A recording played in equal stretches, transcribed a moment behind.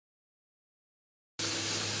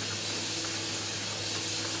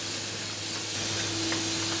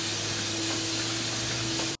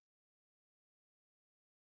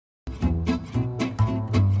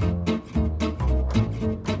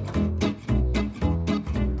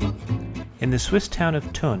In the Swiss town of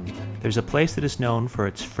Thun, there's a place that is known for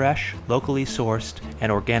its fresh, locally sourced,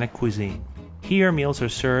 and organic cuisine. Here, meals are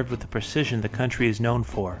served with the precision the country is known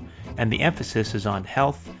for, and the emphasis is on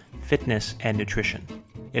health, fitness, and nutrition.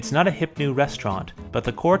 It's not a hip new restaurant, but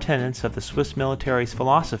the core tenets of the Swiss military's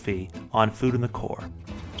philosophy on food in the core.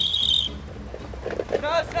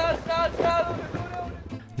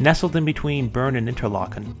 Nestled in between Bern and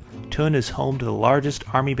Interlaken, Thun is home to the largest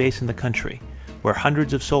army base in the country, where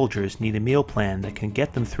hundreds of soldiers need a meal plan that can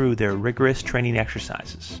get them through their rigorous training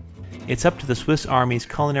exercises. It's up to the Swiss Army's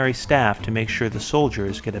culinary staff to make sure the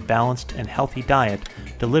soldiers get a balanced and healthy diet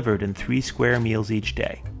delivered in 3 square meals each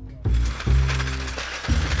day.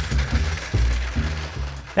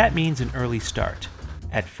 That means an early start.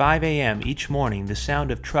 At 5 a.m. each morning, the sound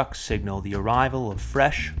of trucks signal the arrival of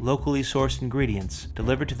fresh, locally sourced ingredients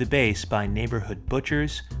delivered to the base by neighborhood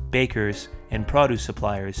butchers, bakers, and produce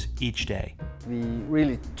suppliers each day. We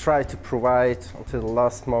really try to provide, until the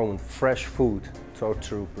last moment, fresh food to our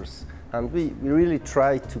troopers. And we really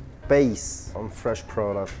try to base on fresh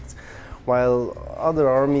products. While other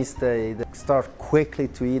armies, they start quickly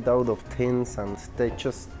to eat out of tins, and they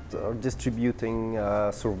just are distributing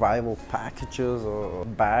survival packages or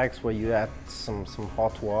bags where you add some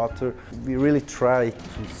hot water. We really try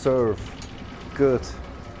to serve good,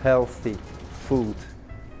 healthy food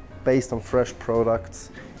based on fresh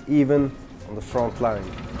products, even on the front line.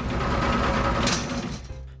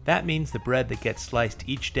 That means the bread that gets sliced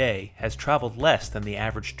each day has traveled less than the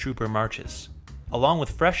average trooper marches. Along with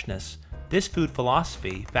freshness, this food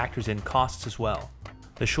philosophy factors in costs as well.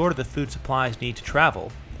 The shorter the food supplies need to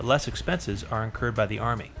travel, the less expenses are incurred by the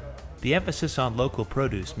Army. The emphasis on local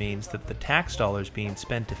produce means that the tax dollars being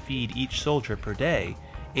spent to feed each soldier per day,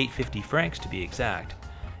 850 francs to be exact,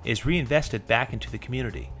 is reinvested back into the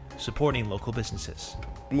community, supporting local businesses.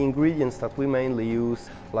 The ingredients that we mainly use,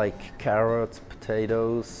 like carrots,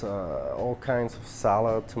 potatoes, all kinds of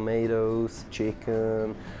salad, tomatoes,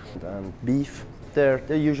 chicken, and beef, they're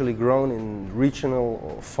usually grown in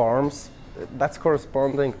regional farms. That's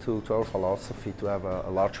corresponding to our philosophy, to have a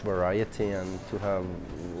large variety and to have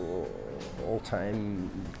all-time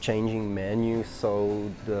changing menus, so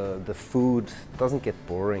the food doesn't get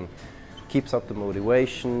boring. Keeps up the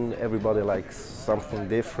motivation, everybody likes something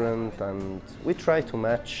different, and we try to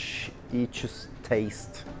match each's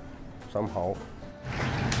taste somehow.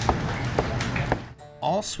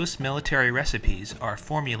 All Swiss military recipes are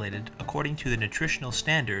formulated according to the nutritional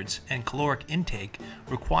standards and caloric intake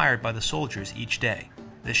required by the soldiers each day.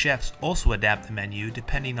 The chefs also adapt the menu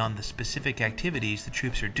depending on the specific activities the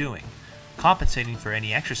troops are doing, compensating for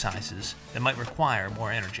any exercises that might require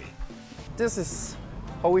more energy. This is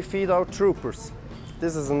how we feed our troopers.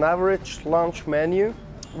 This is an average lunch menu,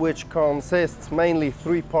 which consists mainly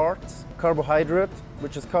 3 parts. Carbohydrate,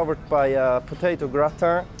 which is covered by a potato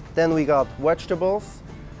gratin. Then we got vegetables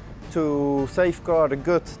to safeguard a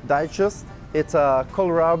good digest. It's a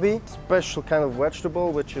kohlrabi, special kind of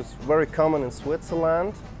vegetable, which is very common in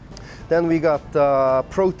Switzerland. Then we got the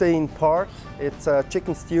protein part. It's a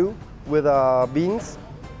chicken stew with beans.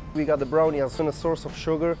 We got the brownie as a source of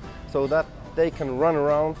sugar, so that they can run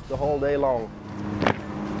around the whole day long.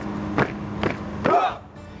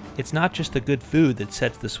 It's not just the good food that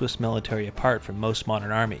sets the Swiss military apart from most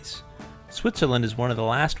modern armies. Switzerland is one of the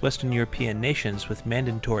last Western European nations with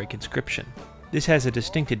mandatory conscription. This has a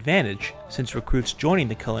distinct advantage since recruits joining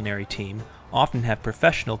the culinary team often have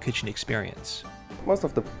professional kitchen experience. Most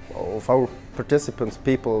of our participants,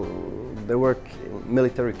 they work in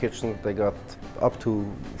military kitchens. They got up to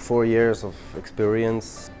 4 years of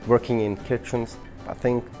experience working in kitchens. I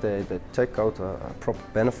think they take out a proper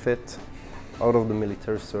benefit out of the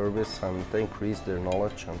military service, and they increase their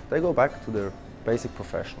knowledge and they go back to their basic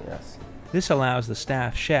profession, yes. This allows the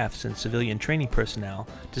staff, chefs, and civilian training personnel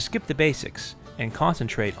to skip the basics and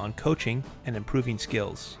concentrate on coaching and improving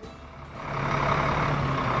skills.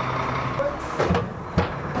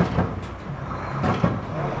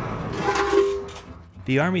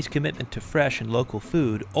 The Army's commitment to fresh and local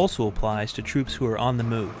food also applies to troops who are on the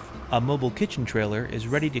move. A mobile kitchen trailer is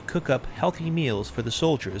ready to cook up healthy meals for the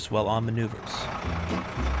soldiers while on maneuvers.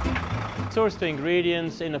 Source the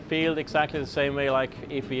ingredients in a field exactly the same way like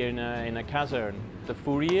if we're in a caserne. The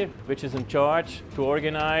Fourier, which is in charge to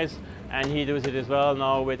organize, and he does it as well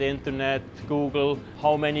now with internet, Google,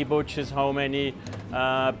 how many butchers, how many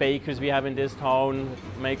bakers we have in this town.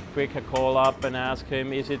 Make a call up and ask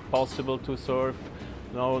him, is it possible to serve,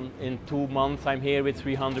 in 2 months I'm here with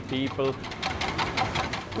 300 people.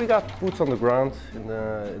 We got boots on the ground in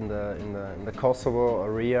the Kosovo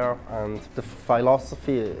area, and the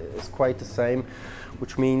philosophy is quite the same,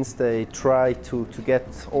 which means they try to get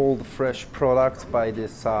all the fresh products by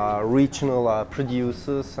these regional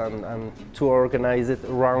producers and to organize it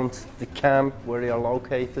around the camp where they are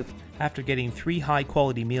located. After getting 3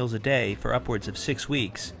 high-quality meals a day for upwards of 6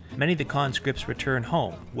 weeks, many of the conscripts return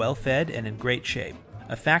home, well-fed and in great shape,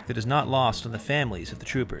 a fact that is not lost on the families of the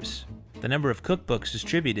troopers. The number of cookbooks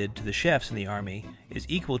distributed to the chefs in the army is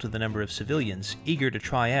equal to the number of civilians eager to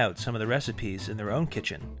try out some of the recipes in their own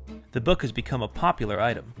kitchen. The book has become a popular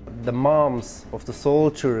item. The moms of the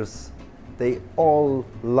soldiers, they all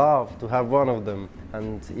love to have one of them.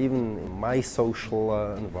 And even in my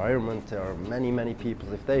social environment, there are many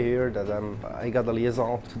people, if they hear that I got a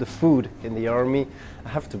liaison to the food in the army, I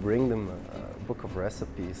have to bring them a book of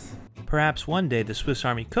recipes. Perhaps one day the Swiss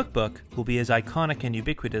Army cookbook will be as iconic and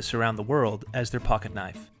ubiquitous around the world as their pocket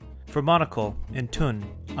knife. For Monocle in Thun,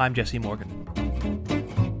 I'm Jesse Morgan.